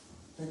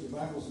Take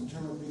your Bibles and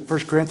turn with me to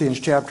 1 Corinthians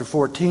chapter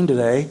 14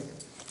 today.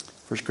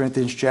 1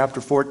 Corinthians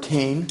chapter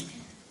 14.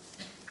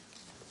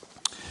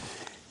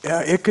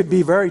 It could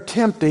be very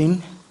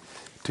tempting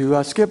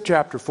to skip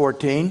chapter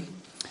 14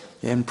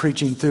 in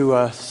preaching through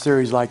a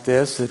series like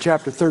this.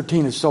 Chapter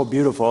 13 is so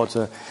beautiful. It's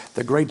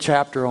the great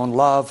chapter on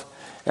love.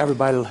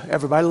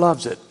 Everybody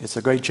loves it. It's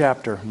a great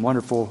chapter.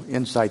 Wonderful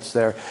insights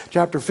there.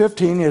 Chapter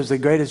 15 is the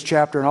greatest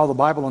chapter in all the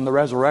Bible on the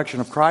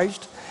resurrection of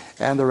Christ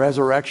and the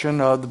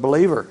resurrection of the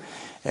believer.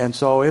 And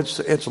so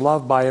it's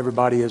loved by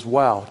everybody as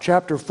well.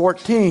 Chapter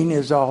 14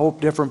 is a whole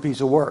different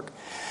piece of work.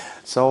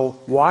 So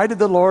why did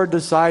the Lord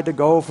decide to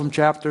go from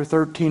chapter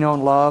 13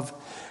 on love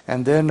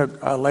and then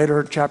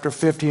later chapter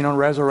 15 on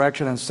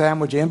resurrection and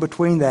sandwich in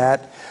between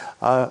that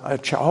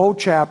whole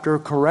chapter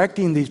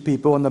correcting these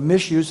people in the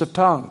misuse of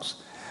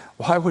tongues?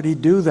 Why would he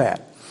do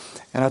that?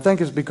 And I think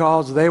it's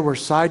because they were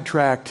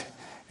sidetracked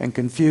and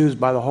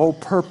confused by the whole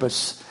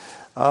purpose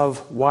of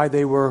why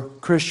they were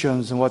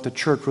Christians and what the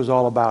church was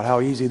all about, how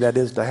easy that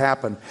is to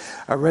happen.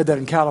 I read that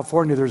in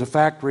California there's a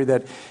factory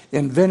that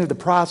invented the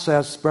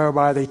process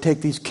whereby they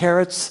take these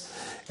carrots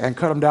and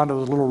cut them down to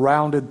those little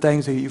rounded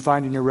things that you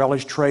find in your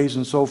relish trays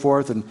and so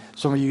forth, and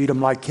some of you eat them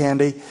like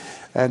candy.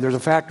 And there's a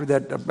factory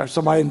that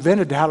somebody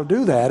invented how to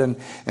do that, and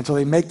so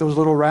they make those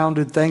little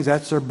rounded things.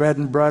 That's their bread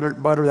and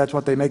butter. That's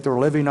what they make their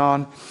living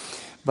on.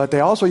 But they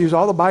also use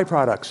all the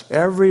byproducts.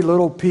 Every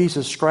little piece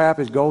of scrap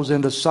goes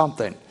into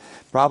something.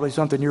 Probably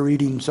something you're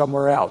eating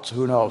somewhere else,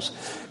 who knows.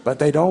 But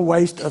they don't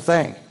waste a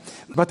thing.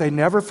 But they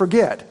never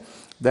forget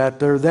that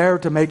they're there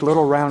to make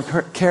little round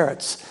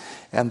carrots,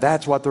 and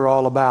that's what they're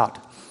all about.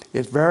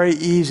 It's very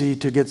easy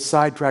to get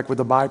sidetracked with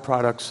the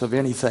byproducts of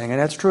anything, and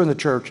that's true in the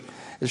church.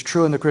 It's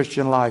true in the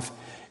Christian life.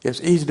 It's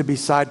easy to be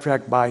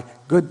sidetracked by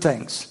good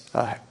things,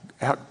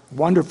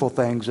 wonderful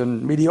things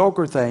and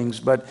mediocre things,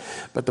 but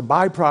the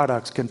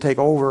byproducts can take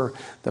over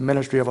the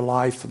ministry of a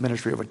life, the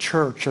ministry of a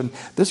church. And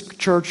this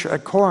church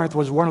at Corinth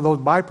was one of those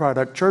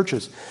byproduct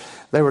churches.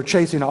 They were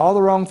chasing all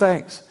the wrong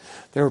things.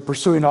 They were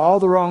pursuing all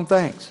the wrong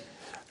things.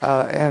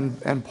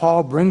 And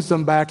Paul brings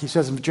them back. He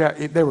says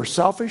they were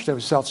selfish, they were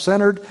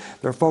self-centered,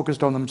 they're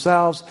focused on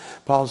themselves.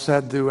 Paul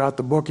said throughout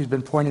the book, he's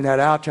been pointing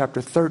that out.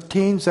 Chapter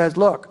 13 says,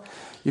 look,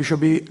 you should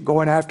be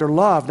going after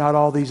love, not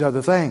all these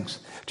other things.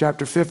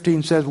 Chapter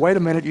 15 says, wait a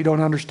minute, you don't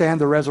understand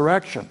the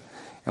resurrection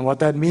and what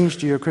that means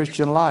to your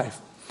Christian life.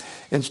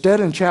 Instead,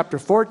 in chapter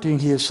 14,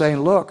 he is saying,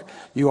 look,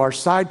 you are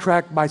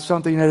sidetracked by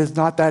something that is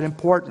not that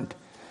important.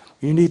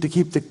 You need to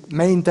keep the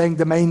main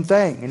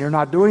thing, and you're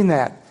not doing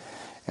that.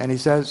 And he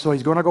says, so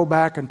he's going to go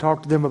back and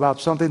talk to them about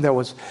something that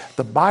was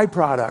the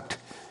byproduct.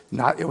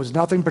 It was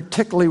nothing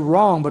particularly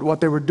wrong, but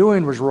what they were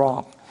doing was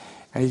wrong.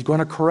 And he's going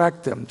to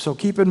correct them. So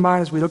keep in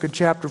mind as we look at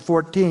chapter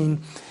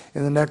 14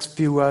 in the next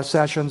few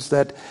sessions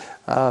that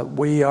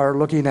we are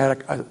looking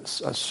at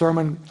a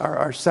sermon,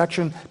 our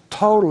section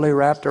totally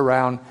wrapped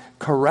around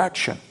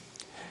correction.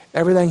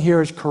 Everything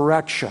here is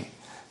correction.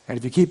 And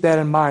if you keep that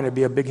in mind, it'd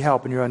be a big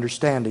help in your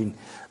understanding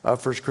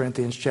of 1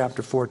 Corinthians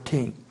chapter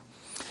 14.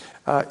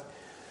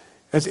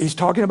 As he's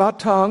talking about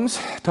tongues.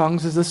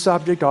 Tongues is the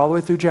subject all the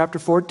way through chapter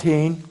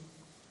 14.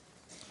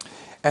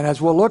 And as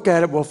we'll look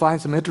at it, we'll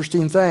find some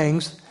interesting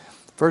things.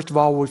 First of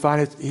all, we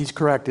find he's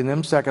correcting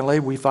them. Secondly,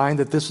 we find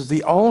that this is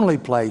the only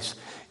place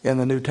in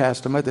the New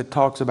Testament that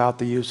talks about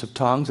the use of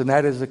tongues, and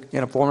that is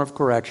in a form of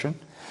correction.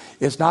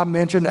 It's not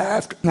mentioned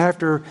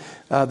after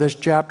this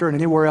chapter and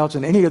anywhere else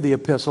in any of the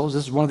epistles.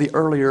 This is one of the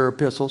earlier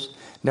epistles,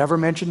 never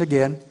mentioned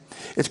again.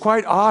 It's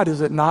quite odd,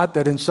 is it not,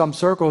 that in some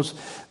circles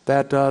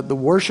that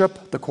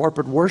the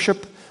corporate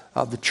worship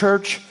of the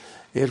church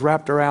is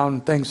wrapped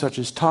around things such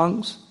as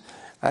tongues.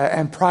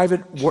 And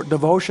private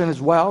devotion as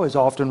well is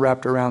often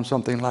wrapped around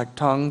something like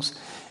tongues,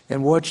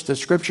 in which the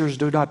scriptures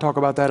do not talk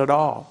about that at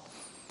all,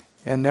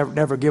 and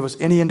never give us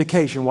any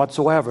indication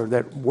whatsoever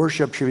that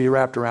worship should be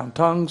wrapped around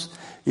tongues,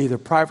 either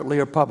privately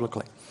or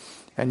publicly.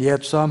 And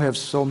yet some have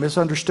so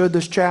misunderstood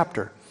this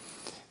chapter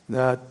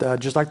that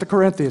just like the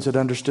Corinthians had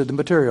understood the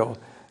material,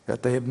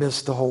 that they have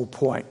missed the whole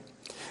point.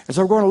 And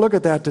so we're going to look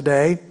at that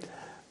today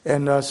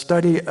and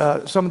study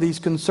some of these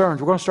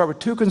concerns. We're going to start with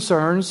two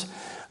concerns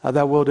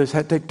that we'll just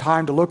take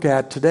time to look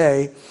at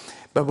today.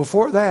 But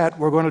before that,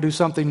 we're going to do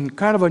something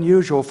kind of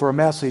unusual for a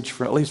message,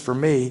 at least for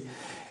me,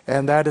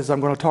 and that is I'm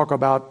going to talk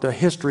about the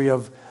history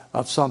of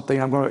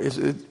something.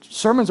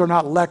 Sermons are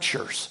not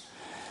lectures.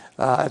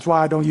 That's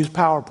why I don't use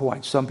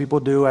PowerPoints. Some people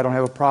do. I don't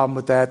have a problem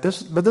with that.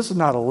 But this is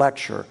not a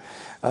lecture.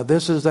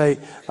 This is a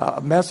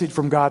message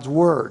from God's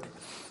Word.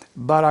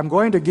 But I'm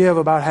going to give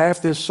about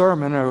half this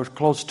sermon, or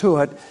close to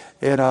it,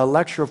 in a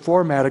lecture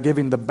format of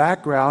giving the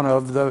background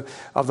of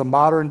the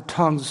modern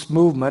tongues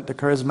movement, the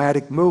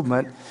charismatic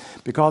movement,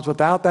 because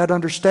without that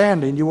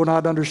understanding, you will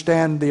not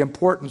understand the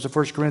importance of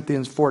 1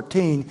 Corinthians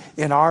 14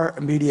 in our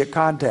immediate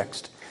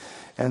context.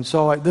 And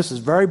so this is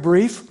very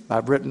brief.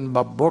 I've written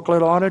a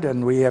booklet on it,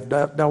 and we have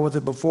dealt with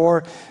it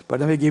before, but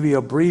let me give you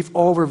a brief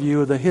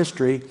overview of the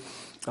history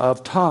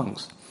of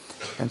tongues.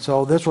 And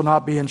so this will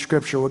not be in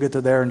Scripture. We'll get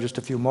to there in just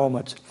a few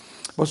moments.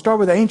 We'll start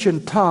with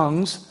ancient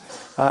tongues.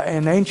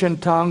 In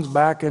ancient tongues,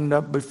 back in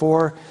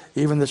before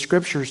even the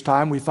Scriptures'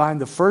 time, we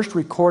find the first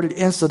recorded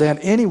incident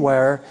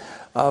anywhere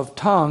of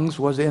tongues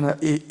was in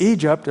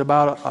Egypt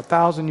about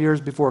 1,000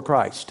 years before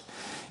Christ.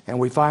 And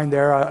we find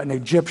there an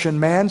Egyptian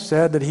man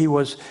said that he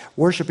was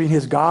worshiping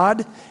his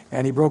God,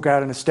 and he broke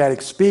out in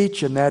ecstatic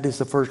speech, and that is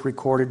the first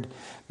recorded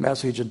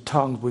message in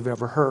tongues we've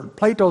ever heard.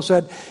 Plato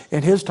said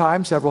in his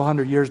time, several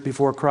hundred years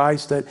before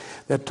Christ,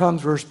 that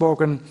tongues were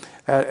spoken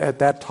at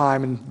that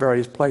time in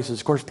various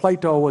places. Of course,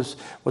 Plato was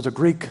a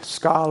Greek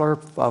scholar,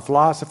 a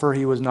philosopher.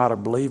 He was not a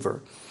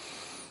believer.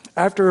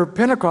 After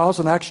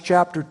Pentecost in Acts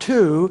chapter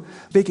 2,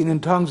 speaking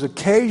in tongues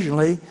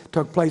occasionally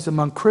took place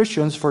among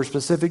Christians for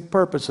specific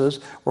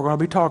purposes. We're going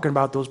to be talking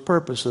about those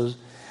purposes.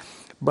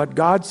 But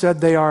God said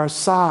they are a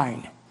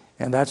sign.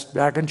 And that's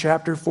back in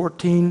chapter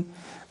 14,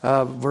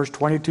 verse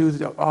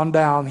 22 on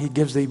down. He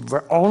gives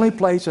the only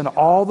place in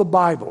all the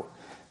Bible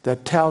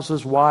that tells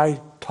us why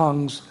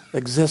tongues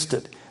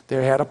existed.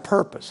 They had a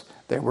purpose.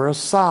 They were a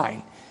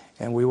sign.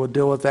 And we will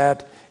deal with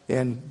that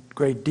in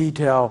great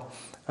detail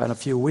in a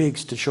few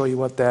weeks to show you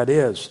what that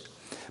is.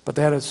 But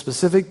they had a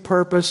specific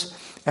purpose,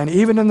 and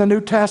even in the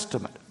New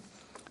Testament,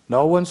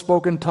 no one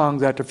spoke in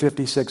tongues after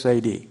 56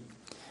 A.D.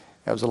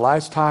 That was the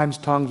last time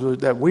tongues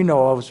that we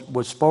know of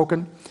was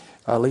spoken,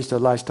 at least the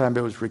last time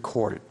it was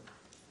recorded.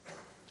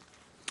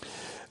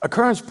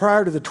 Occurrence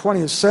prior to the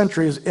 20th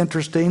century is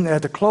interesting.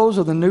 At the close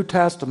of the New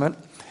Testament,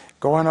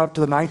 going up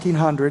to the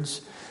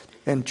 1900s,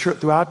 and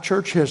throughout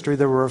church history,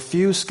 there were a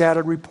few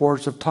scattered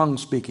reports of tongue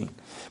speaking.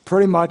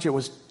 Pretty much it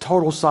was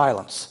total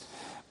silence.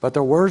 But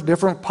there were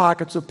different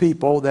pockets of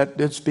people that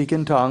did speak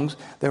in tongues.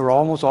 They were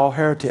almost all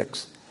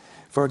heretics.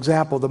 For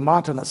example, the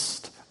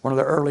Montanists, one of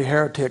the early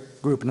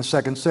heretic group in the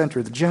 2nd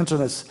century, the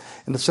Jansenists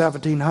in the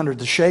 1700s,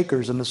 the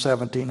Shakers in the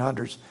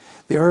 1700s,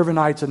 the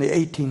Irvinites in the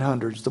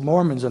 1800s, the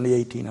Mormons in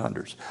the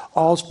 1800s,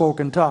 all spoke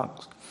in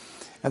tongues.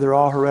 And they're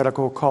all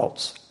heretical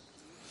cults.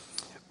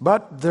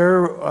 But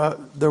there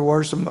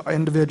were some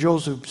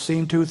individuals who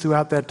seemed to,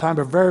 throughout that time,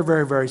 are very,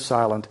 very, very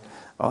silent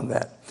on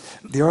that.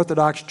 The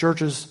Orthodox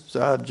churches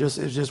it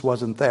just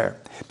wasn't there.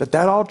 But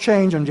that all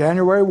changed on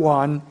January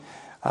 1,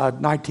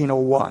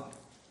 1901.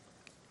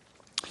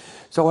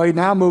 So we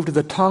now move to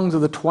the tongues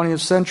of the 20th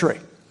century.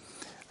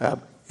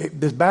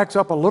 This backs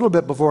up a little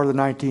bit before the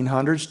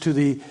 1900s to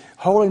the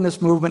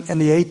holiness movement in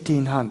the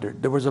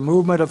 1800s. There was a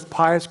movement of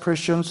pious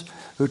Christians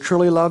who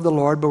truly loved the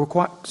Lord, but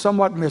were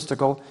somewhat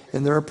mystical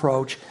in their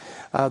approach.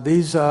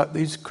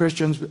 These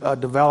Christians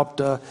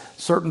developed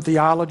certain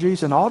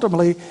theologies and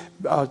ultimately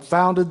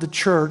founded the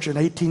church in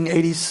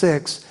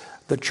 1886,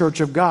 the Church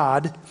of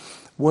God,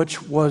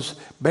 which was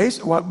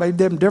what made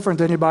them different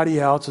than anybody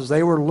else is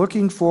they were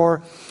looking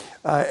for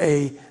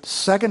a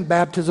second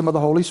baptism of the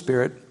Holy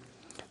Spirit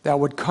that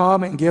would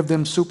come and give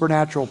them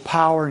supernatural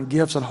power and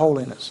gifts and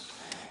holiness.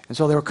 And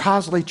so they were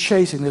constantly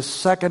chasing this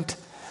second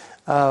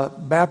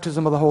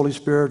baptism of the Holy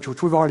Spirit,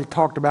 which we've already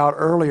talked about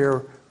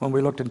earlier when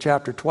we looked in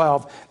chapter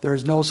 12. There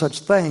is no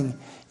such thing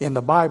in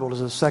the Bible as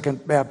a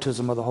second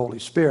baptism of the Holy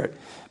Spirit.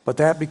 But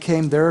that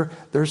became their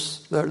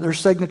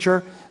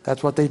signature.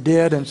 That's what they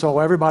did. And so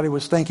everybody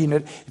was thinking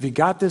that if you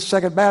got this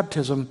second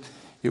baptism,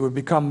 you would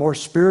become more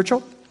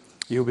spiritual.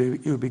 You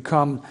would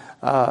become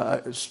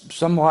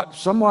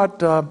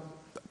somewhat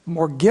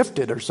more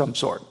gifted or some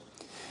sort.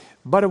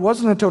 But it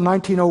wasn't until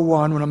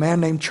 1901 when a man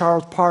named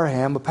Charles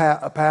Parham,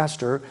 a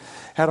pastor,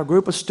 had a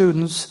group of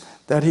students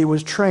that he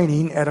was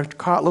training at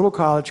a little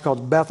college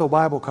called Bethel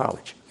Bible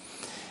College.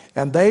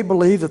 And they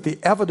believed that the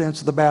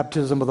evidence of the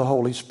baptism of the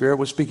Holy Spirit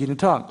was speaking in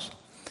tongues.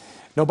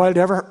 Nobody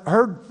had ever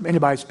heard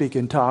anybody speak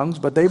in tongues,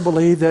 but they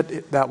believed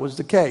that that was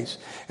the case.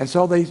 And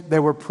so they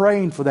were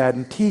praying for that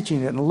and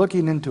teaching it and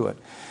looking into it.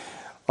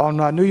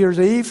 On New Year's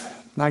Eve,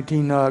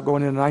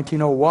 going into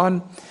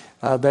 1901,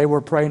 they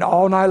were praying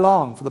all night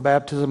long for the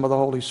baptism of the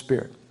Holy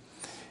Spirit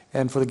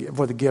and for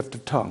the gift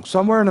of tongues.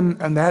 Somewhere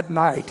in that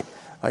night,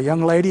 a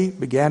young lady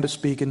began to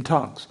speak in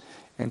tongues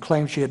and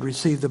claimed she had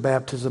received the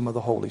baptism of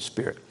the Holy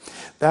Spirit.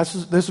 This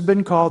has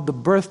been called the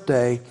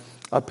birthday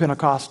of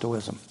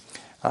Pentecostalism,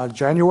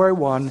 January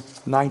 1,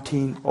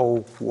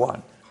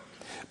 1901.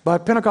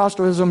 But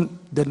Pentecostalism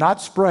did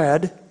not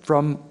spread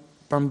from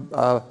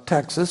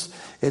Texas.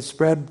 It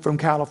spread from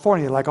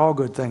California, like all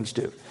good things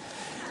do.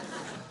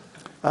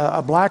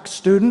 A black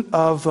student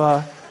of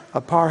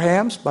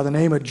Parham's by the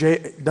name of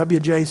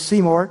W.J.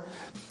 Seymour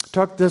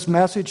took this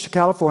message to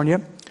California,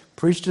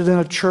 preached it in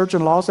a church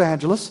in Los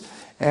Angeles,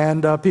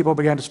 and people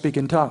began to speak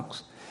in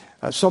tongues.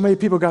 So many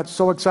people got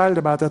so excited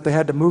about that they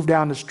had to move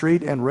down the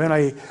street and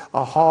rent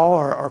a hall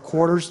or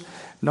quarters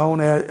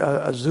known as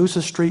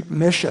Azusa Street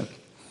Mission.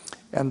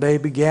 And they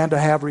began to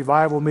have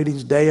revival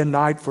meetings day and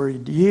night for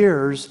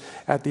years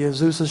at the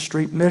Azusa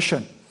Street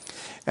Mission.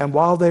 And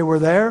while they were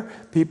there,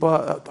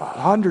 people,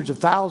 hundreds of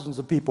thousands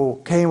of people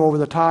came over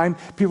the time.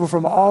 People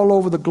from all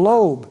over the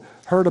globe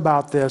heard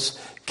about this,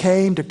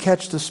 came to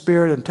catch the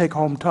Spirit and take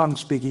home tongue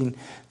speaking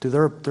to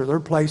their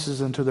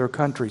places and to their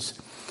countries.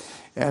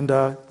 And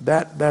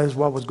that is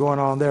what was going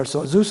on there.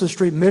 So Azusa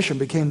Street Mission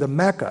became the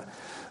Mecca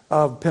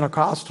of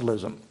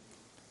Pentecostalism.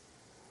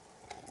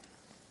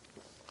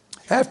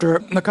 After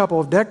a couple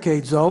of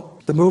decades, though,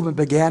 the movement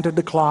began to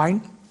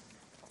decline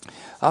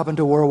up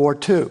until World War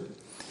II.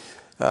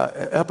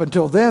 Up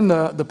until then,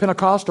 the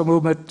Pentecostal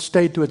movement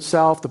stayed to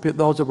itself.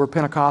 Those that were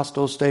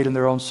Pentecostals stayed in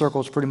their own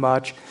circles pretty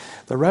much.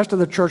 The rest of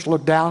the church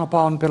looked down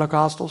upon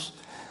Pentecostals.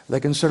 They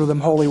considered them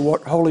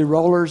holy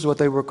rollers, what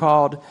they were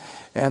called,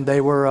 and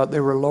they were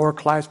lower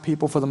class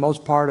people for the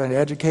most part, and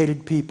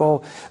educated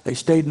people. They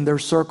stayed in their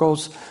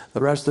circles.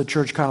 The rest of the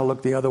church kind of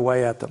looked the other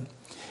way at them.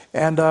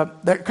 And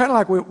they're kind of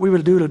like we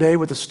would do today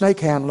with the snake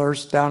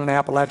handlers down in the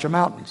Appalachian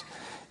Mountains.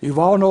 You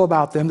all know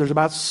about them. There's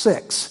about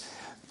 6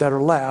 that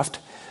are left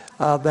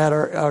that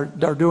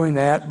are doing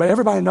that. But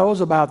everybody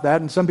knows about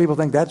that, and some people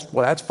think that's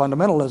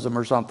fundamentalism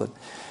or something.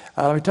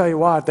 Let me tell you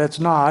what, that's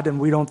not, and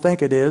we don't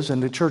think it is,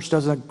 and the church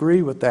doesn't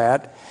agree with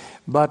that.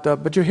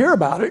 But you hear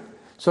about it,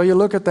 so you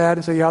look at that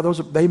and say, yeah,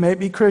 they may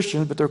be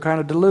Christians, but they're kind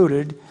of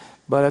deluded.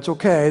 But that's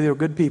okay. They're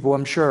good people,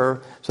 I'm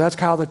sure. So that's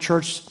how the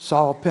church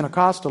saw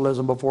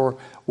Pentecostalism before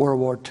World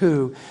War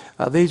II.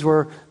 These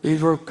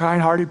were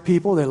kind-hearted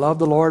people. They loved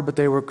the Lord, but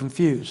they were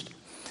confused.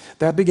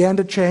 That began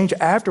to change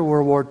after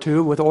World War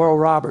II with Oral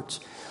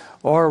Roberts.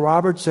 Oral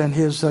Roberts and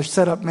his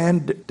setup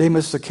man,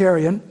 Demas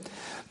Zakarian,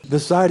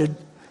 decided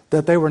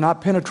that they were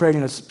not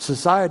penetrating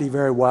society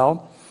very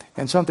well,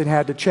 and something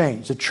had to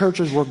change. The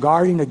churches were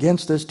guarding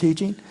against this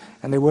teaching,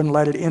 and they wouldn't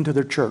let it into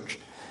their church.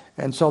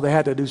 And so they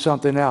had to do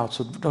something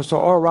else. So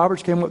Oral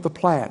Roberts came up with a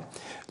plan.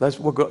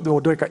 We'll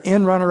do like an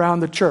in run around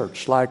the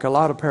church, like a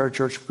lot of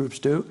parachurch groups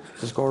do.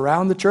 Let's go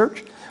around the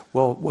church.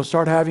 We'll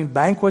start having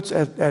banquets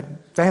at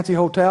fancy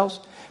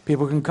hotels.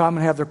 People can come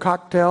and have their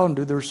cocktail and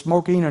do their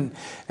smoking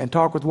and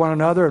talk with one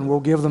another, and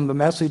we'll give them the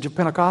message of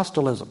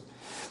Pentecostalism.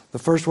 The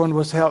first one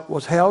was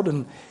held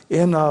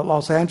in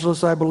Los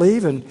Angeles, I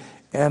believe,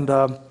 and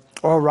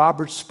Oral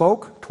Roberts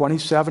spoke.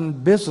 27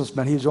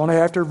 businessmen. He was only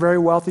after very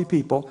wealthy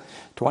people.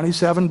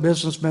 27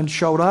 businessmen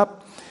showed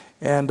up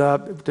and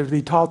to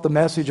be taught the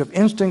message of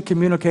instant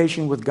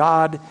communication with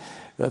God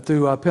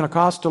through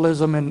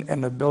Pentecostalism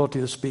and the ability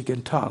to speak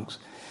in tongues,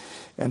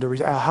 and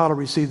how to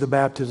receive the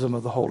baptism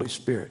of the Holy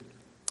Spirit.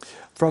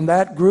 From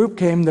that group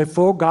came the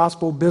Full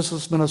Gospel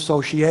Businessmen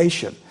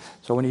Association.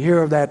 So when you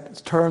hear of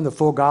that term, the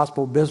Full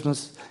Gospel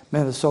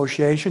Businessmen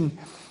Association,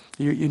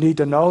 you need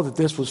to know that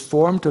this was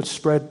formed to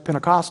spread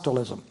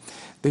Pentecostalism.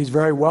 These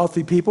very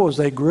wealthy people, as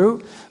they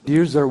grew,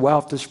 used their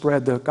wealth to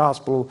spread the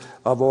gospel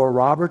of Oral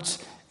Roberts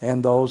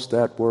and those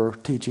that were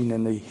teaching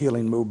in the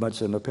healing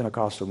movements and the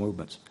Pentecostal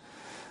movements.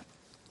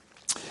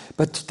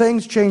 But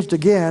things changed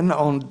again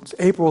on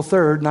April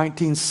 3rd,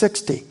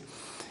 1960.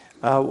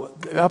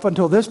 Up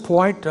until this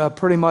point,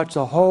 pretty much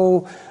the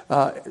whole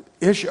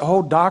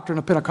doctrine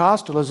of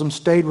Pentecostalism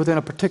stayed within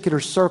a particular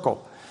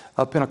circle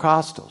of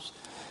Pentecostals.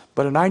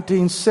 But in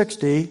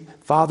 1960,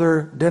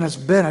 Father Dennis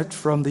Bennett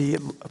from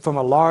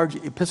a large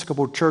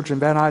Episcopal church in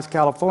Van Nuys,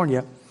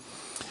 California,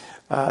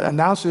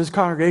 announced to his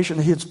congregation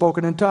that he had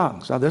spoken in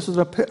tongues. Now, this is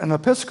an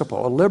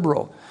Episcopal, a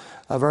liberal,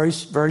 a very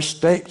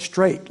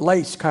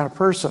straight-laced kind of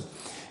person.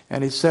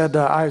 And he said,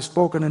 I have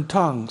spoken in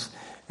tongues.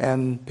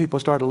 And people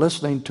started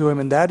listening to him,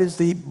 and that is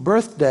the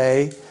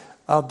birthday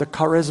of the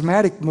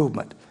charismatic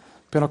movement.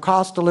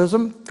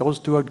 Pentecostalism goes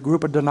to a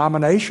group of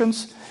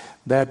denominations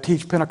that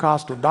teach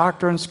Pentecostal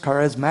doctrines.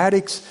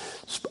 Charismatics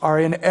are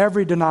in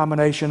every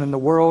denomination in the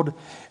world,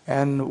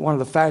 and one of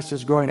the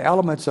fastest growing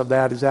elements of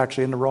that is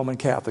actually in the Roman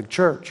Catholic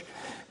Church.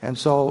 And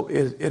so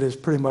it is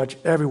pretty much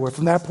everywhere.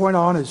 From that point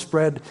on, it's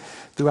spread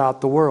throughout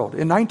the world.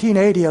 In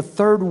 1980, a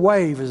third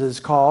wave, as it's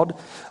called,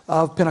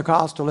 of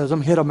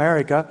Pentecostalism hit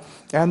America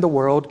and the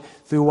world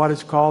through what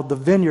is called the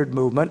Vineyard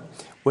Movement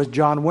with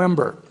John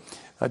Wimber.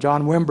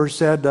 John Wimber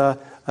said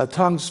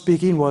tongue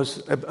speaking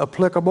was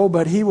applicable,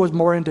 but he was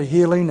more into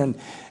healing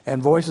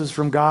and voices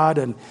from God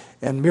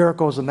and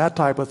miracles and that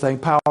type of thing.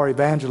 Power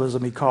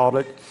evangelism, he called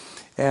it.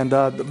 And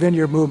the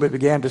Vineyard Movement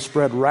began to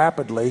spread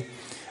rapidly.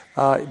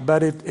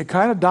 But it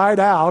kind of died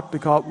out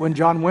because when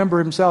John Wimber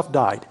himself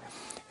died.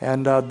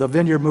 And the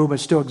Vineyard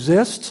Movement still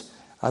exists.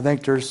 I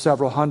think there's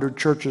several hundred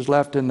churches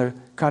left in the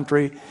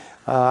country.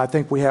 I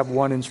think we have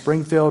one in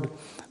Springfield.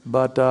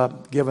 But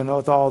given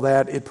with all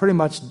that, it pretty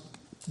much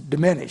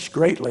diminished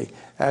greatly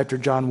after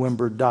John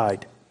Wimber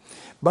died.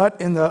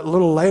 But a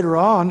little later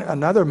on,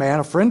 another man,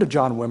 a friend of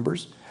John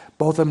Wimber's,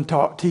 both of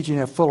them teaching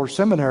at Fuller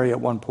Seminary at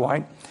one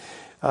point,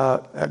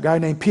 a guy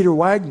named Peter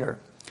Wagner,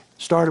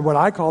 started what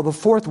I call the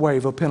fourth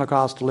wave of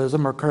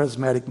Pentecostalism or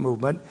charismatic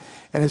movement,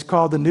 and it's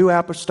called the New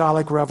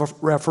Apostolic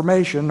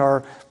Reformation,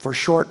 or for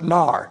short,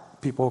 NAR.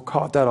 People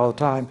call it that all the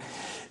time.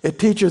 It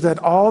teaches that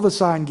all the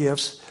sign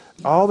gifts,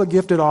 all the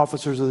gifted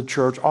officers of the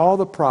church, all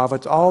the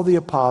prophets, all the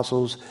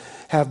apostles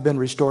have been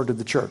restored to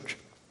the church.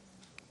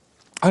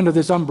 Under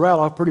this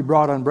umbrella, pretty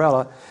broad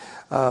umbrella,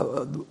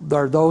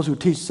 there are those who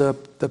teach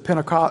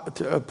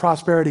the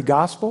prosperity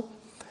gospel,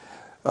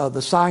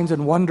 the signs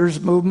and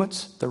wonders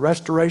movements, the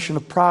restoration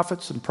of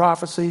prophets and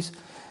prophecies,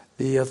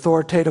 the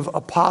authoritative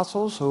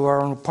apostles who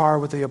are on par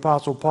with the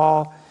Apostle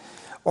Paul.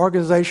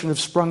 Organizations have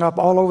sprung up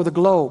all over the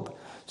globe,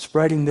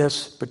 spreading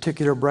this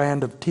particular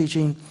brand of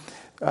teaching.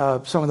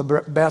 Some of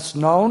the best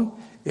known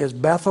is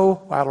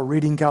Bethel out of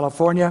Reading,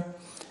 California.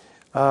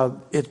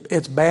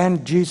 Its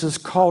band, Jesus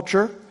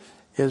Culture,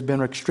 has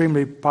been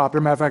extremely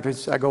popular. Matter of fact,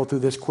 as I go through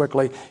this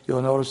quickly,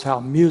 you'll notice how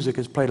music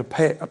has played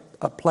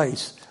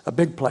a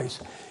big place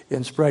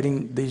in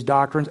spreading these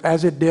doctrines,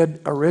 as it did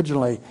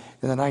originally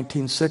in the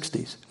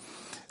 1960s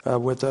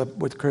with the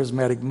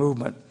charismatic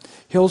movement.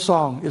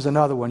 Hillsong is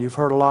another one. You've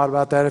heard a lot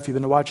about that if you've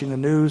been watching the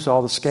news,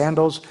 all the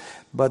scandals.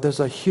 But there's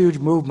a huge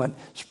movement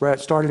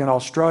starting in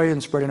Australia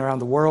and spreading around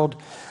the world.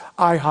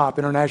 IHOP,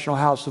 International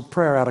House of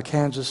Prayer, out of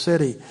Kansas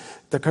City.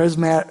 The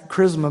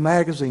Charisma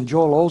Magazine,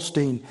 Joel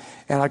Osteen,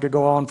 and I could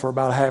go on for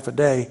about half a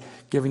day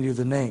giving you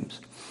the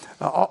names.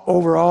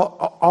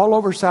 All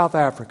over South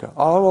Africa,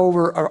 all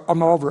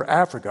over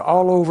Africa,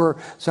 all over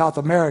South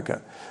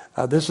America,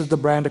 this is the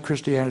brand of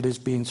Christianity that's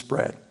being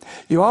spread.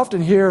 You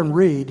often hear and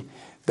read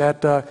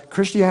that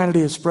Christianity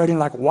is spreading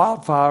like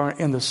wildfire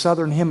in the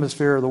southern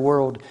hemisphere of the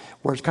world,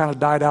 where it's kind of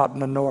died out in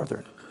the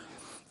northern.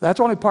 That's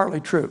only partly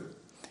true.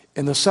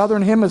 In the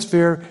southern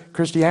hemisphere,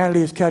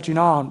 Christianity is catching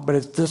on, but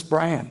it's this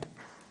brand.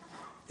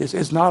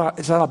 It's not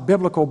a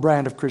biblical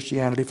brand of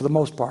Christianity for the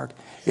most part.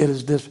 It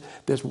is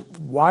this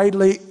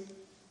widely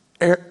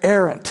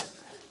errant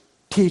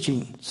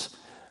teachings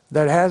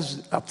that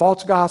has a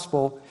false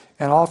gospel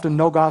and often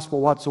no gospel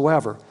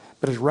whatsoever,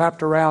 but is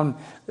wrapped around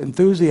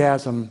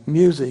enthusiasm,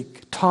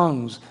 music,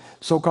 tongues,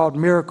 so-called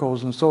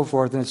miracles, and so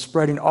forth, and it's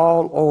spreading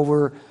all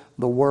over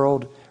the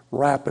world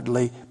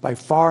rapidly. By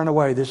far and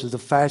away, this is the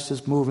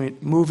fastest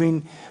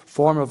moving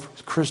form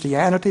of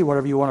Christianity,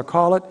 whatever you want to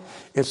call it.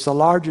 It's the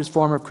largest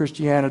form of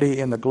Christianity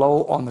on the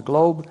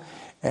globe,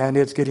 and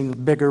it's getting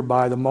bigger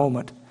by the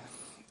moment.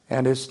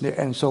 And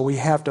so we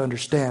have to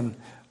understand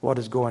what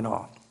is going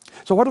on.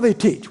 So what do they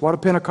teach? What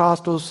do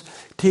Pentecostals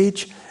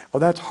teach? Well,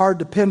 that's hard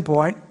to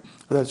pinpoint,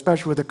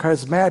 especially with the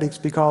charismatics,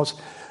 because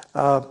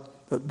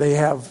they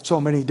have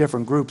so many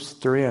different groups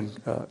they're in,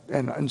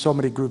 and so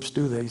many groups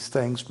do these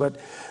things.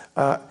 But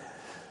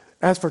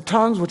as for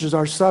tongues, which is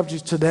our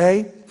subject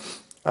today,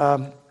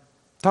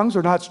 tongues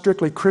are not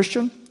strictly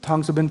Christian.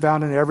 Tongues have been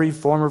found in every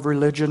form of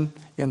religion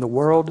in the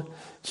world,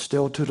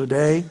 still to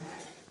today.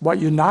 What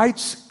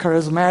unites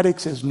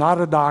charismatics is not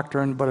a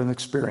doctrine, but an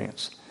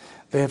experience.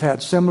 They have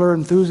had similar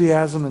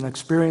enthusiasm and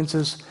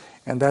experiences,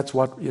 and that's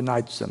what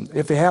unites them.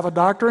 If they have a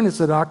doctrine, it's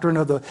the doctrine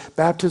of the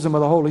baptism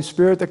of the Holy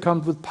Spirit that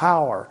comes with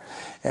power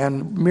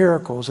and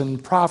miracles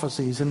and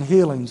prophecies and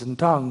healings and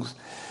tongues,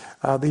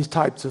 these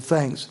types of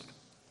things,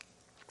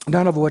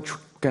 none of which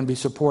can be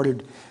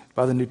supported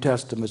by the New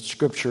Testament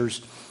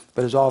scriptures,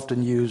 but is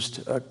often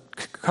used,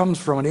 comes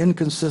from an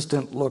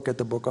inconsistent look at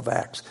the book of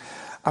Acts.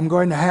 I'm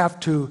going to have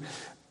to,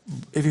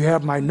 if you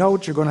have my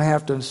notes, you're going to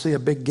have to see a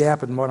big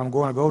gap in what I'm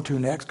going to go to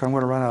next, because I'm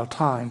going to run out of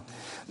time.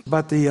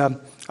 But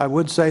I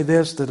would say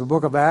this, that the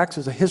book of Acts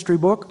is a history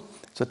book.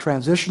 It's a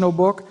transitional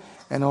book,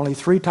 and only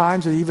 3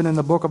 times, even in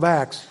the book of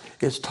Acts,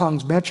 is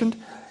tongues mentioned,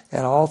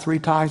 and all 3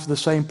 times for the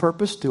same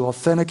purpose, to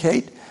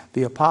authenticate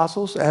the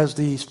apostles as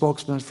the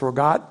spokesmen for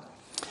God,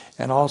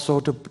 and also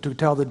to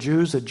tell the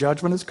Jews that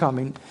judgment is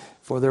coming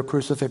for their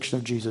crucifixion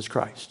of Jesus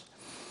Christ.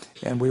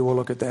 And we will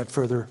look at that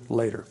further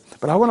later.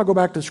 But I want to go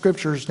back to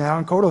scriptures now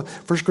and go to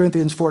 1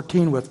 Corinthians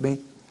 14 with me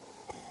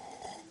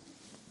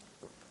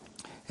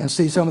and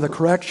see some of the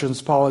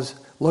corrections Paul is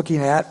looking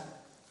at.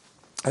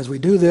 As we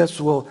do this,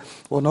 we'll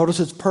notice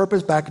its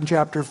purpose back in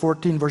chapter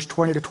 14, verse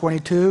 20 to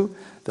 22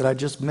 that I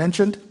just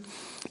mentioned.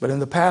 But in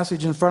the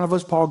passage in front of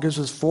us, Paul gives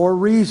us 4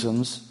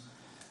 reasons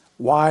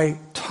why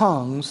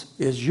tongues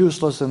is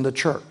useless in the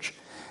church.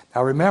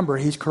 Now remember,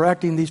 he's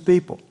correcting these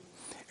people.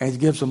 And he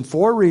gives them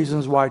 4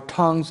 reasons why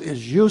tongues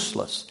is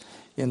useless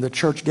in the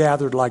church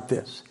gathered like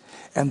this.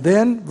 And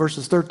then,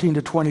 verses 13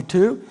 to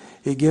 22,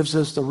 he gives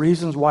us the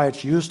reasons why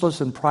it's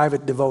useless in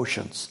private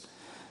devotions.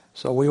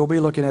 So we will be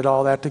looking at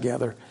all that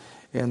together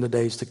in the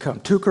days to come.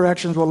 2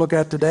 corrections we'll look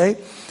at today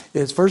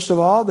is, first of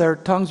all, their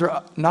tongues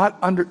are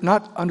not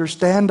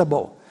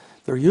understandable.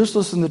 They're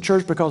useless in the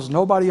church because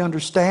nobody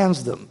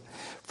understands them.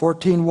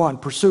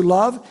 14:1, pursue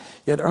love,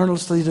 yet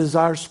earnestly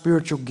desire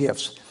spiritual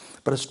gifts,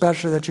 but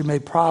especially that you may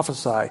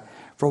prophesy.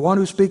 For one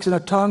who speaks in a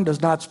tongue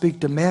does not speak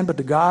to men, but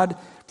to God,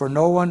 for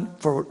no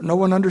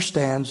one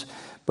understands,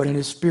 but in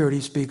his spirit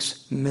he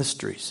speaks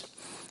mysteries.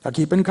 Now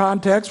keep in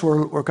context,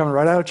 we're coming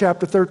right out of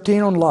chapter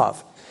 13 on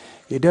love.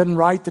 He didn't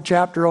write the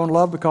chapter on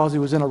love because he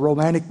was in a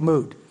romantic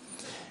mood.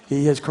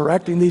 He is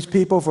correcting these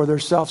people for their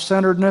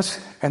self-centeredness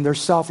and their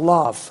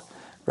self-love,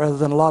 rather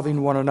than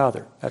loving one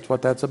another. That's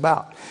what that's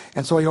about.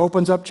 And so he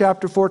opens up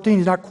chapter 14.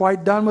 He's not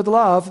quite done with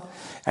love,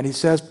 and he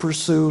says,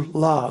 pursue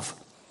love.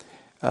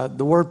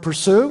 The word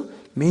pursue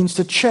means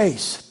to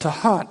chase, to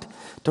hunt,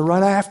 to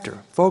run after.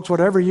 Folks,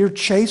 whatever you're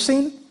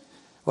chasing,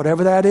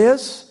 whatever that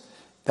is,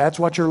 that's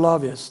what your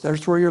love is.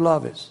 That's where your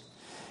love is.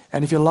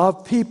 And if you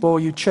love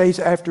people, you chase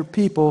after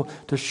people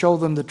to show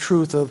them the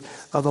truth of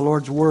the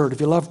Lord's word.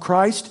 If you love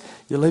Christ,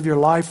 you live your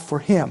life for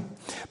him.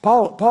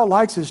 Paul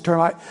likes this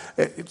term.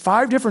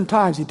 5 different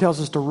times he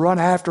tells us to run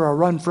after or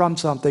run from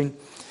something.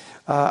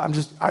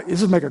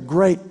 This would make a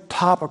great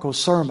topical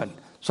sermon.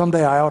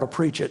 Someday I ought to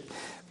preach it.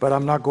 but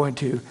I'm not going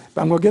to.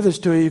 I'm going to give this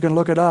to you. You can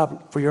look it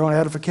up for your own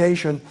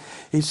edification.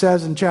 He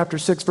says in chapter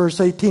 6, verse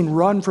 18,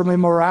 run from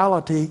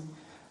immorality,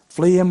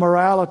 flee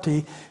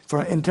immorality.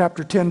 In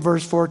chapter 10,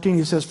 verse 14,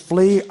 he says,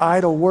 flee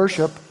idol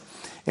worship.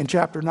 In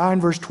chapter 9,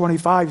 verse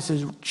 25, he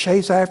says,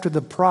 chase after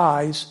the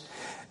prize.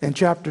 In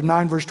chapter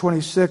 9, verse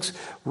 26,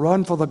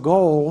 run for the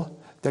goal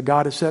that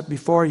God has set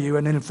before you.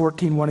 And then in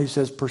 14:1, he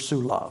says, pursue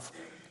love.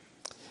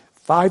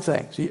 5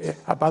 things.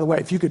 By the way,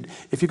 if you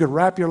could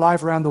wrap your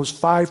life around those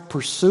 5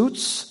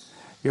 pursuits,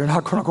 you're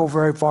not going to go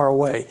very far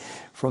away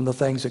from the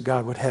things that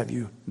God would have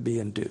you be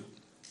and do.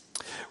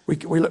 We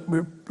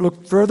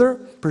look further,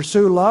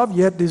 pursue love,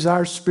 yet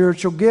desire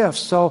spiritual gifts.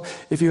 So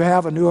if you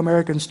have a New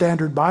American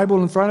Standard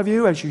Bible in front of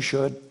you, as you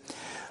should,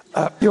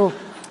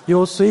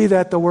 you'll see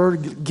that the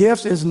word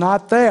gifts is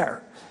not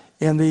there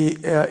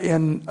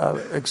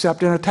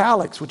except in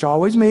italics, which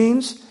always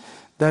means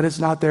that it's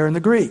not there in the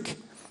Greek.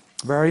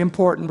 Very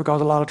important, because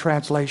a lot of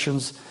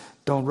translations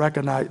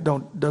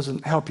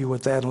doesn't help you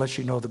with that unless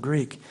you know the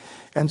Greek.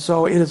 And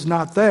so it is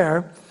not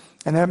there,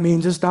 and that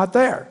means it's not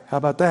there. How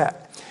about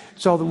that?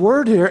 So the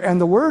word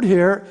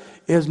here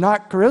is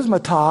not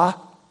charismata,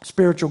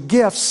 spiritual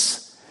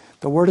gifts.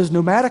 The word is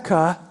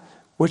pneumatica,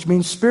 which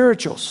means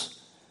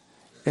spirituals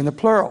in the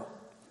plural.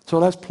 So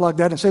let's plug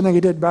that in. Same thing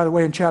he did, by the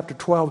way, in chapter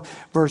 12,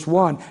 verse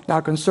 1. Now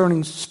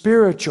concerning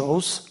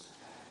spirituals,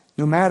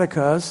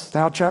 pneumaticas.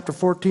 Now chapter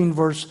 14,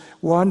 verse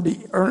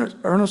 1,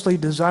 earnestly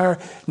desire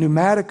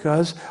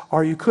pneumaticas,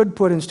 or you could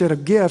put instead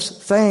of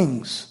gifts,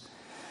 things.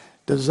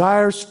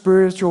 Desire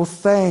spiritual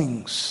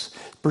things.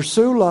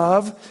 Pursue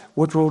love,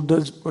 which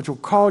will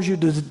cause you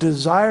to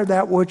desire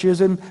that which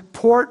is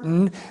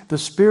important, the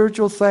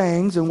spiritual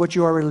things in which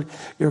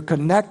you're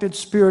connected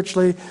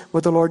spiritually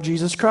with the Lord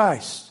Jesus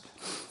Christ.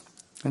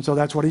 And so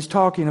that's what he's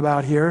talking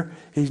about here.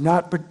 He's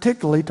not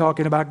particularly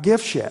talking about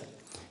gifts yet.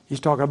 He's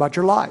talking about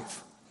your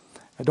life.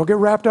 And don't get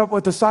wrapped up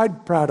with the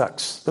side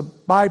products, the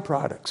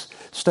byproducts.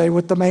 Stay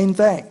with the main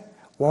thing,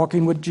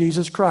 walking with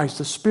Jesus Christ,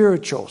 the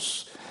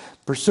spirituals.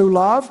 Pursue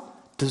love,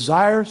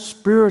 desire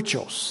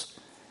spirituals.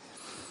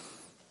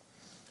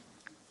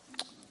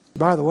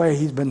 By the way,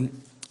 he's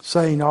been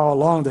saying all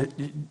along that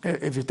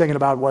if you're thinking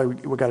about why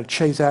we've got to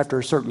chase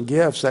after certain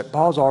gifts, that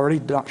Paul's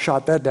already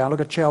shot that down.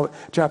 Look at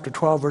chapter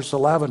 12, verse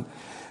 11.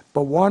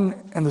 But one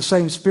and the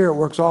same Spirit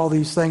works all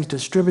these things,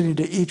 distributing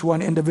to each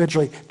one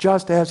individually,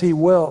 just as he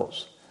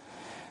wills.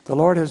 The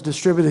Lord has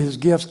distributed his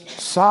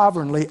gifts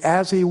sovereignly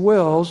as he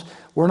wills.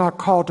 We're not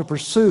called to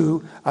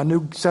pursue a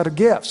new set of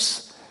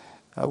gifts.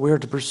 We are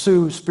to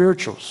pursue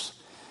spirituals.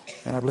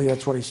 And I believe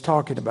that's what he's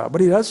talking about.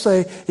 But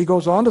he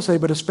goes on to say,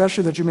 but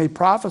especially that you may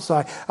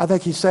prophesy. I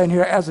think he's saying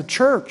here, as a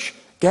church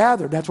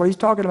gathered, that's what he's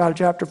talking about in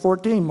chapter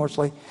 14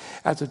 mostly.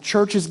 As the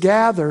church is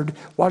gathered,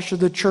 what should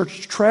the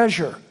church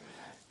treasure?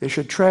 They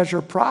should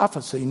treasure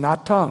prophecy,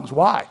 not tongues.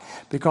 Why?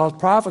 Because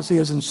prophecy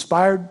is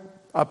inspired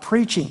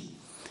preaching.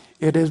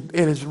 It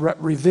is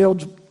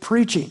revealed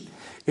preaching.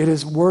 It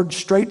is word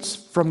straight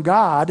from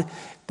God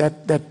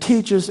that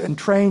teaches and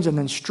trains and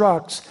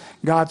instructs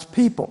God's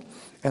people.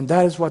 And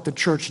that is what the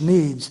church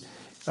needs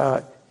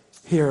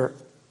here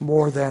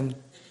more than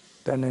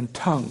in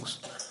tongues.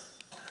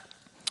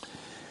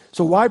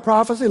 So why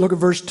prophecy? Look at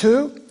verse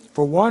 2.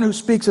 For one who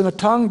speaks in a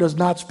tongue does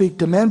not speak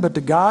to men but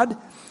to God.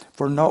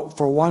 For no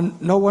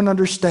one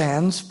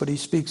understands, but he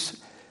speaks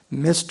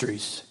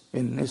mysteries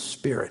in his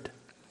spirit.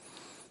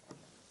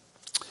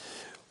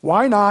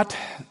 Why not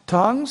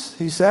tongues,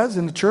 he says,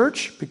 in the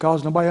church?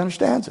 Because nobody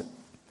understands it.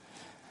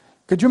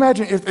 Could you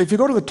imagine if you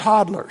go to the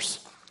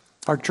toddlers,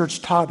 our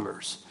church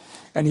toddlers,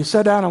 and you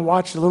sit down and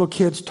watch the little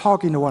kids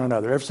talking to one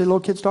another. Ever see little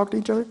kids talk to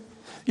each other?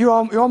 You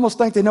almost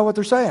think they know what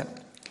they're saying.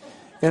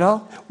 You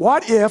know?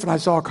 What if, and I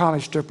saw a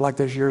comic strip like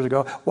this years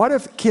ago, what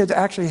if kids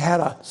actually had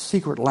a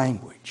secret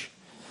language?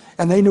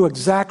 And they knew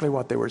exactly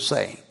what they were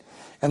saying.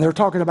 And they were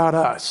talking about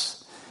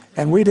us.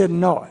 And we didn't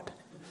know it.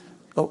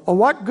 Well,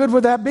 what good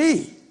would that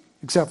be?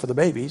 Except for the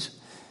babies.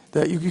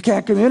 That you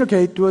can't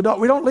communicate to adults.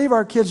 We don't leave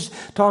our kids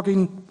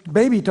talking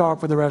baby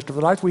talk for the rest of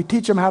their life. We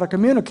teach them how to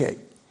communicate.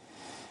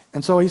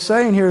 And so he's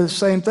saying here the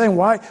same thing.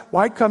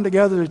 Why come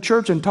together to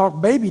church and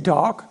talk baby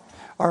talk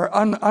or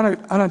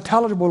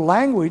unintelligible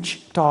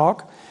language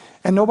talk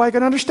and nobody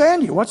can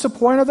understand you? What's the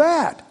point of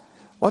that?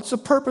 What's the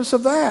purpose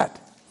of that?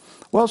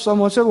 Well,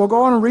 someone said, well,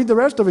 go on and read the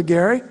rest of it,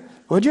 Gary.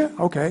 Would you?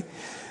 Okay.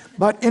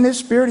 But in his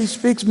spirit, he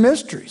speaks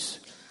mysteries.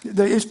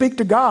 He speaks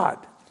to God.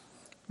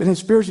 In his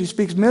spirit, he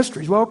speaks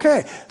mysteries. Well,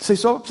 okay. See,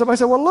 so somebody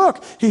said, well,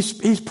 look,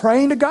 he's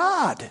praying to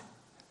God.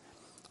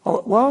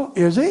 Oh, well,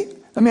 is he?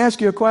 Let me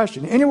ask you a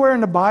question. Anywhere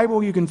in the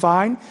Bible you can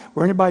find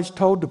where anybody's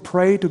told to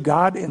pray to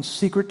God in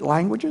secret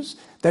languages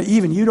that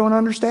even you don't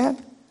understand?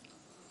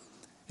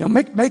 You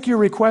know, make your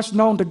request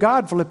known to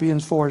God,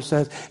 Philippians 4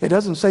 says. It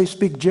doesn't say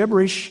speak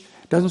gibberish.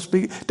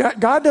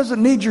 God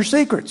doesn't need your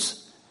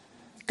secrets.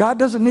 God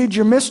doesn't need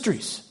your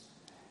mysteries.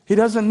 He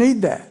doesn't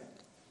need that.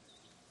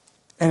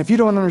 And if you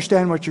don't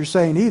understand what you're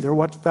saying either,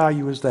 what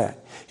value is that?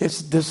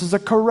 This is a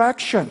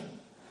correction.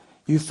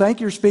 You think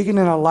you're speaking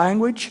in a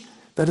language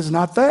that is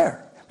not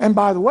there. And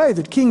by the way,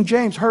 the King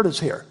James hurt us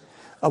here.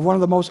 of one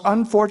of the most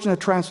unfortunate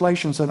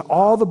translations in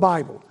all the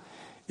Bible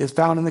is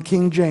found in the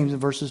King James in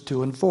verses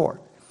 2 and 4.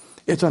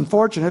 It's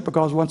unfortunate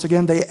because, once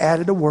again, they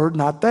added a word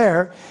not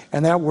there,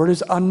 and that word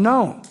is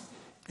unknown.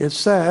 It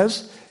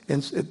says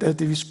that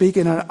you speak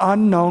in an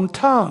unknown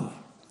tongue.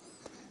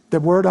 The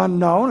word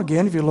unknown,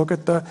 again, if you look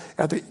at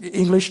the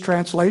English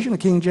translation, the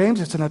King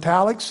James, it's in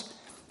italics.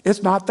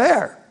 It's not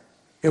there.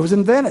 It was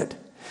invented.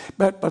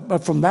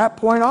 But from that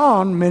point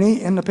on,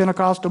 many in the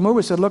Pentecostal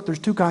movement said, look, there's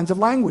two kinds of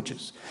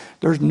languages.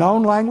 There's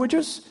known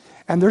languages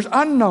and there's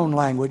unknown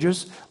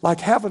languages, like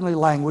heavenly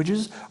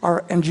languages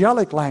or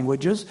angelic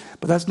languages,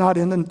 but that's not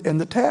in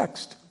the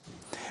text.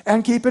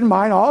 And keep in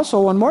mind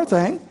also one more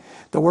thing.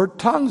 The word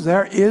tongues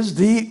there is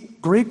the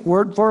Greek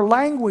word for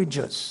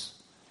languages.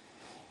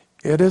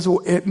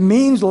 It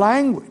means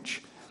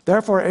language.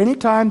 Therefore, any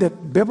time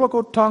that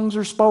biblical tongues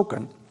are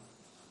spoken,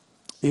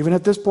 even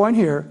at this point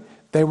here,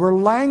 they were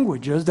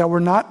languages that were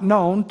not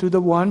known to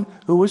the one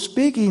who was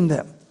speaking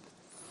them.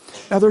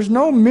 Now, there's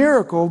no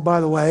miracle,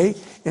 by the way,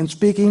 in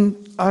speaking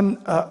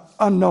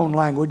unknown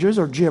languages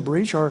or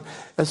gibberish or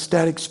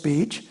ecstatic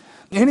speech.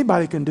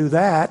 Anybody can do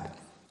that.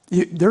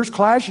 There's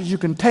classes you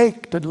can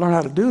take to learn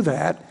how to do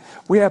that.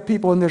 We have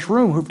people in this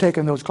room who've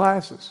taken those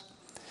classes.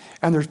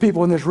 And there's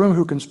people in this room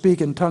who can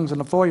speak in tongues in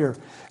the foyer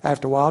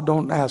after a while.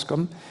 Don't ask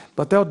them.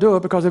 But they'll do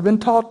it because they've been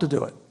taught to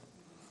do it.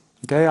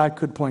 Okay, I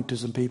could point to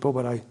some people,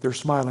 but they're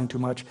smiling too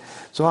much,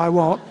 so I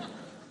won't.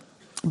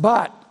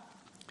 But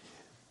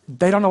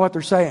they don't know what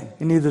they're saying,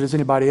 and neither does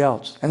anybody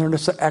else. And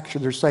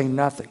they're saying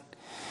nothing.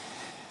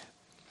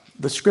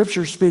 The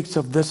Scripture speaks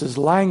of this as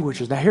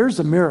languages. Now, here's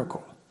the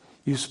miracle.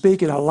 You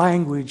speak in a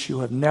language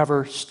you have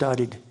never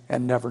studied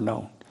and never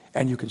known,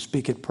 and you can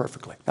speak it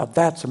perfectly. Now,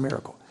 that's a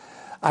miracle.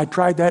 I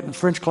tried that in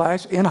French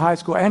class in high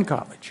school and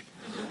college,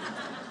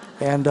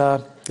 and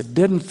it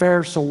didn't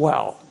fare so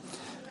well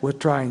with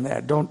trying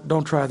that.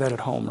 Don't try that at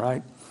home,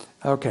 right?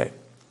 Okay.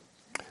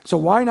 So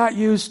why not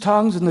use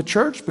tongues in the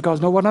church?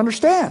 Because no one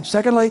understands.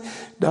 Secondly,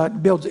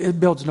 it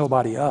builds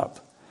nobody up.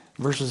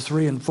 Verses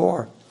 3 and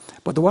 4.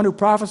 But the one who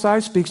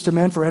prophesies speaks to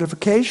men for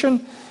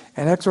edification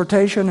and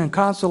exhortation and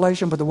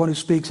consolation. But the one who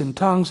speaks in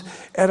tongues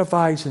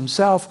edifies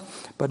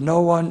himself. But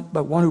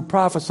one who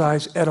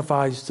prophesies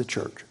edifies the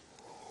church.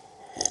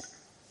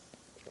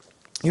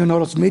 You'll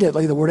notice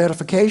immediately the word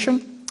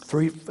edification,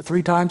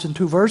 three times in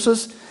 2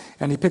 verses.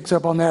 And he picks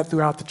up on that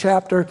throughout the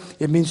chapter.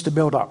 It means to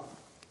build up.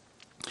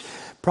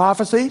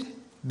 Prophecy,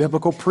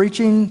 biblical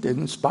preaching,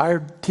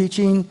 inspired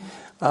teaching,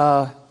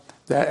 that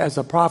as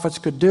the prophets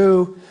could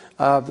do,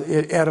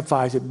 it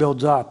edifies, it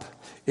builds up.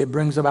 It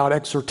brings about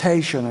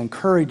exhortation,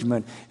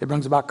 encouragement. It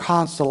brings about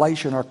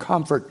consolation or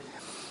comfort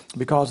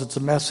because it's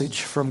a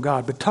message from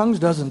God. But tongues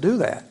doesn't do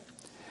that.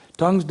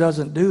 Tongues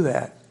doesn't do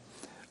that.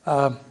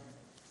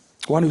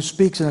 One who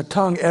speaks in a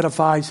tongue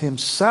edifies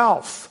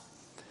himself.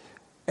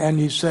 And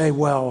you say,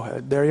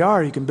 well, there you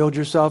are. You can build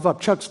yourself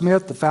up. Chuck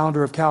Smith, the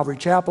founder of Calvary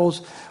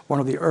Chapels, one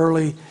of the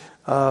early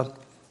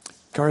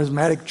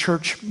charismatic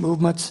church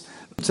movements,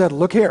 said,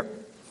 look here.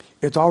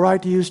 It's all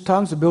right to use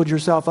tongues to build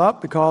yourself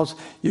up because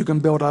you can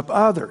build up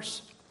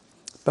others.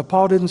 But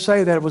Paul didn't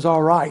say that it was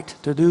all right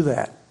to do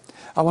that.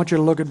 I want you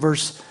to look at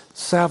verse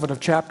 7 of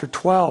chapter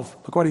 12.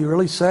 Look what he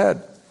really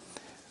said.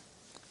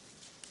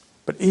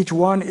 But each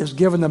one is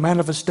given the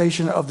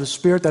manifestation of the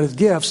Spirit, that is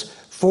gifts,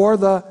 for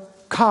the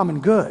common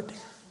good.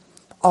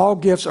 All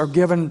gifts are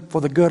given for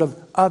the good of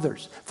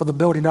others, for the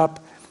building up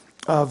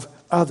of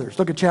others.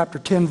 Look at chapter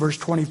 10, verse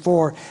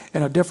 24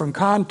 in a different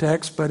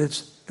context, but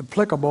it's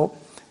applicable.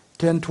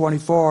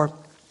 10:24.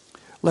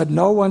 Let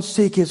no one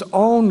seek his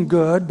own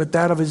good, but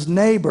that of his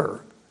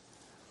neighbor.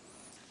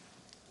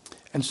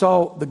 And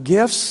so the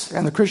gifts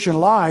and the Christian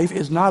life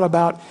is not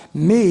about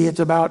me, it's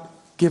about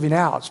giving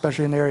out,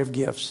 especially in the area of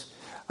gifts.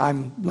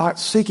 I'm not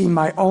seeking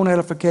my own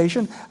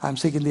edification, I'm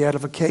seeking the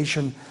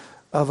edification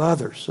of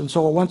others. And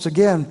so once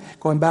again,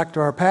 going back to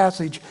our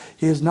passage,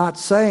 he is not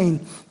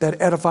saying that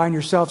edifying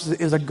yourself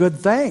is a good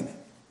thing.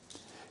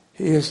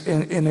 He is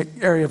in the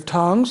area of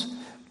tongues,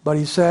 but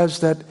he says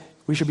that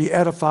we should be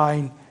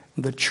edifying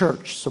the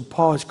church. So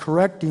Paul is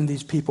correcting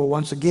these people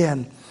once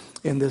again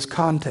in this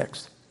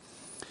context.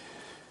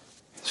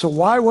 So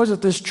why was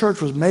it this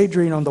church was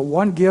majoring on the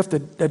one gift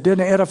that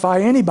didn't edify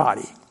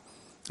anybody?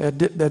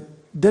 That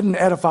didn't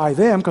edify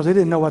them because they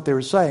didn't know what they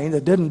were saying.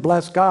 That didn't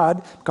bless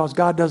God because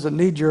God doesn't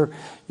need your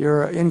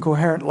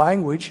incoherent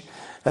language.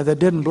 That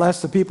didn't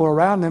bless the people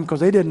around them because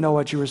they didn't know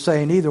what you were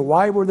saying either.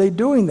 Why were they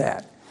doing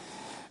that?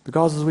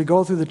 Because as we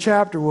go through the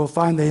chapter, we'll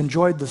find they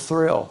enjoyed the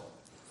thrill.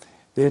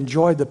 They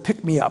enjoyed the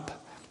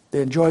pick-me-up.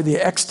 They enjoyed the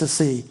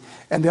ecstasy.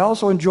 And they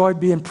also enjoyed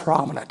being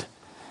prominent.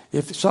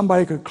 If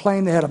somebody could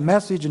claim they had a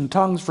message in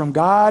tongues from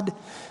God,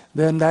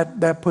 then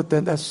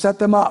that set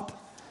them up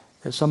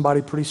as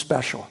somebody pretty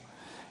special.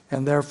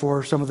 And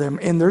therefore, some of them,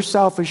 in their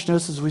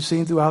selfishness, as we've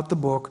seen throughout the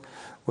book,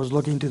 was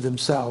looking to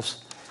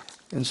themselves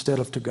instead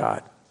of to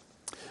God.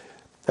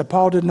 That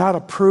Paul did not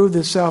approve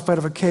this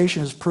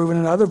self-edification is proven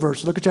in other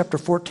verses. Look at chapter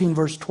 14,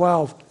 verse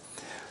 12.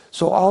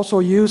 So also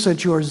you,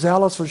 since you are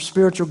zealous for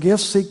spiritual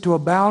gifts, seek to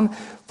abound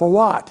for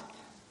what?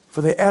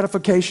 for the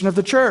edification of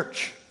the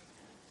church.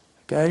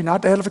 Okay,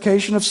 not the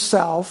edification of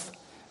self,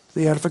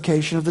 the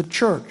edification of the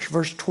church.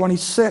 Verse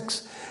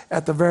 26,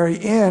 at the very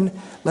end,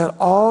 let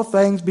all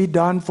things be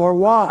done for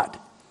what?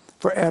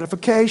 For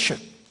edification.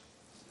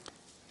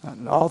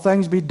 And all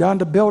things be done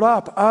to build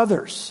up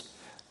others,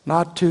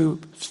 not to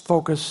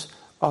focus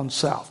on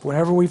self.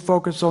 Whenever we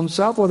focus on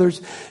self, whether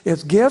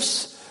it's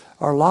gifts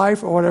or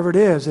life or whatever it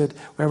is,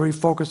 whenever we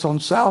focus on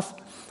self,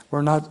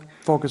 we're not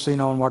focusing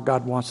on what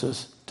God wants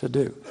us to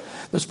do.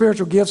 The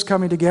spiritual gifts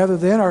coming together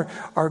then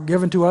are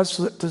given to us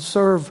to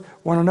serve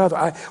one another.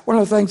 One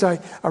of the things I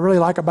really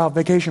like about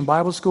Vacation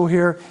Bible School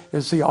here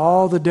is see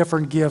all the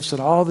different gifts and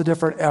all the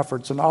different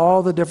efforts and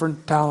all the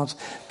different talents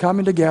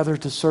coming together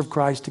to serve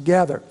Christ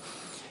together.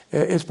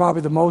 It's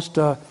probably the most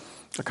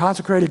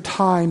consecrated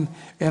time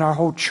in our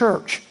whole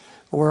church,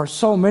 where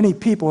so many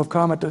people have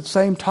come at the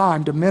same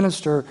time to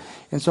minister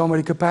in so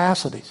many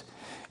capacities.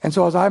 And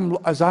so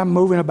as I'm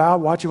moving about,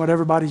 watching what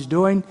everybody's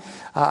doing,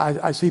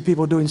 I see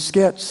people doing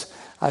skits.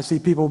 I see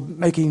people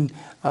making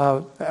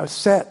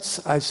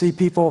sets. I see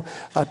people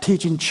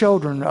teaching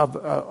children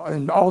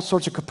in all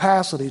sorts of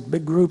capacities,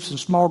 big groups and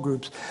small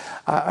groups.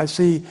 I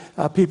see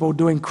people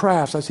doing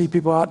crafts. I see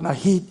people out in the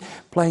heat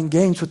playing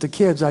games with the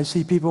kids. I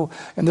see people,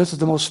 and this is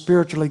the most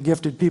spiritually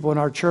gifted people in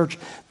our church,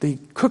 the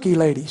cookie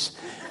ladies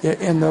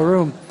in the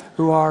room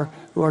who are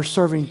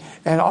serving,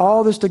 and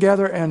all this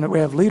together. And we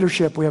have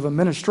leadership, we have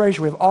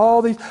administration, we have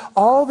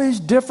all these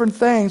different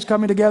things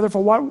coming together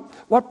for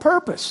what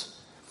purpose?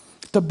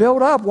 To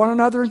build up one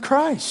another in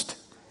Christ.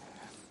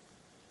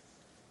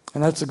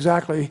 And that's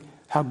exactly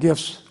how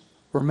gifts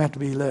were meant to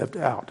be lived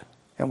out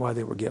and why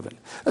they were given.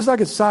 Let's not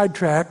get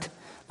sidetracked.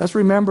 Let's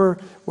remember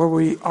where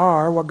we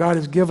are, what God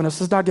has given us.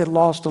 Let's not get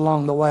lost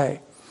along the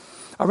way.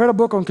 I read a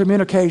book on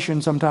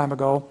communication some time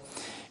ago,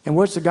 in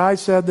which the guy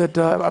said that,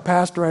 a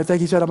pastor, I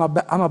think he said,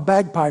 I'm a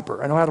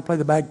bagpiper. I know how to play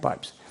the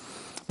bagpipes.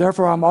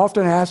 Therefore, I'm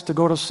often asked to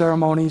go to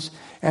ceremonies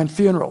and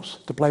funerals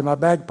to play my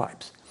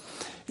bagpipes.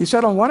 He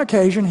said on one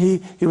occasion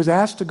he was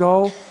asked to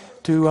go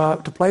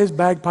to play his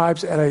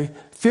bagpipes at a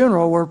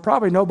funeral where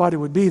probably nobody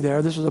would be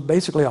there. This was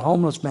basically a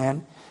homeless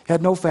man. He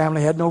had no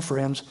family, had no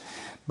friends.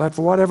 But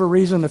for whatever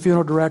reason, the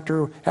funeral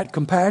director had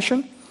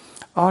compassion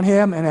on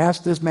him and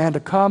asked this man to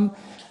come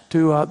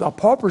to a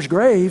pauper's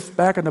grave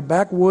back in the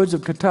backwoods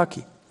of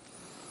Kentucky.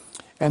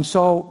 And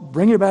so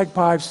bring your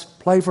bagpipes,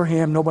 play for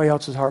him. Nobody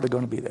else is hardly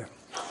going to be there.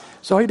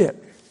 So he did.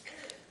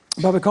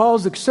 But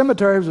because the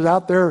cemetery was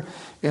out there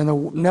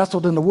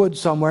nestled in the woods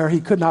somewhere, he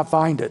could not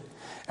find it.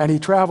 And he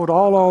traveled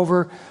all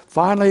over.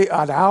 Finally,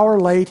 an hour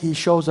late, he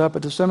shows up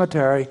at the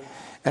cemetery,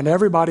 and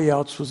everybody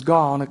else was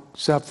gone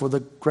except for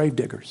the grave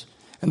diggers.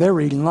 And they were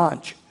eating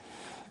lunch.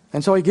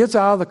 And so he gets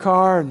out of the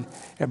car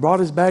and brought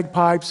his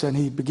bagpipes, and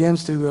he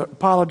begins to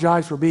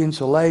apologize for being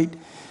so late.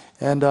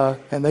 And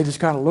they just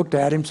kind of looked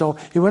at him. So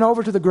he went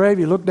over to the grave.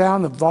 He looked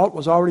down. The vault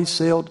was already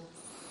sealed.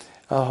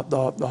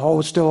 The hole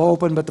was still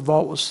open, but the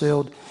vault was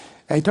sealed.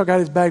 And he took out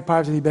his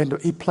bagpipes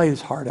and he played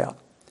his heart out.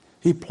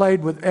 He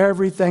played with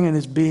everything in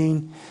his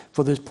being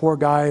for this poor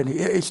guy. And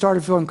he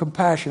started feeling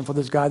compassion for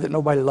this guy that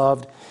nobody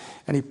loved.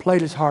 And he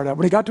played his heart out.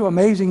 When he got to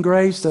Amazing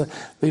Grace,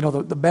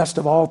 the best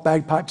of all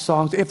bagpipe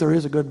songs, if there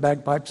is a good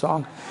bagpipe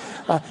song,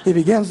 he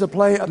begins to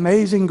play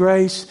Amazing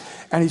Grace,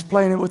 and he's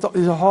playing it with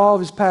all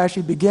of his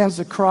passion. He begins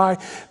to cry.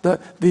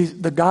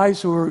 The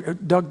guys who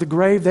dug the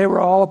grave, they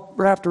were all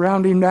wrapped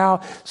around him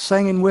now,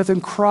 singing with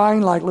him,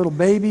 crying like little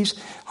babies.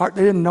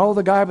 They didn't know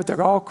the guy, but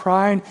they're all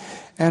crying.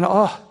 And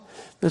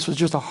this was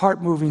just a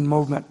heart-moving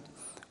moment.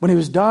 When he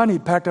was done, he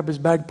packed up his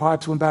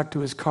bagpipes, went back to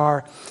his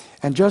car,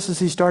 and just as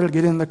he started to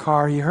get in the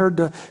car, he heard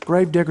the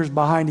grave diggers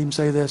behind him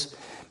say this,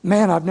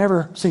 "Man, I've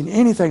never seen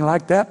anything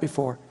like that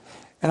before.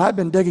 And I've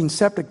been digging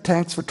septic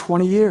tanks for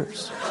 20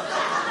 years.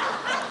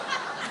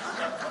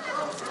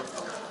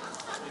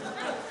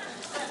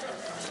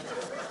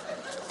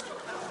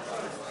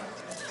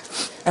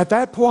 At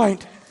that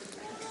point,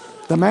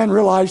 the man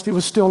realized he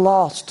was still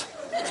lost.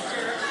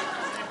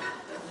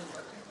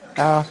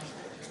 Let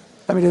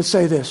me just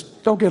say this.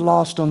 Don't get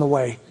lost on the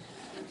way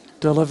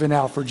to living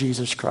out for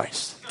Jesus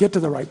Christ. Get to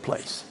the right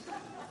place.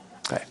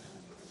 Okay,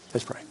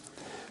 let's pray.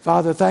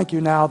 Father, thank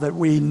you now that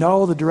we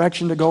know the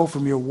direction to go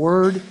from your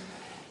word,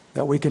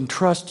 that we can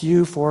trust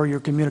you for your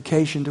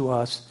communication to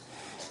us.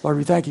 Lord,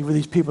 we thank you for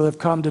these people that have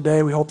come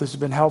today. We hope this has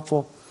been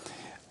helpful.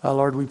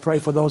 Lord, we pray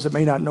for those that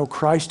may not know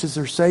Christ as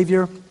their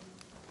Savior.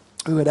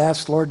 We would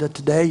ask, Lord, that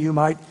today you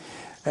might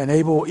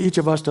enable each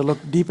of us to look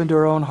deep into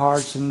our own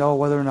hearts and know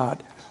whether or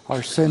not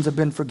our sins have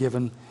been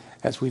forgiven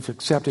as we've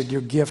accepted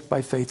your gift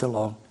by faith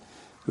alone.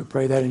 We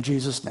pray that in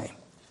Jesus' name.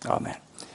 Amen.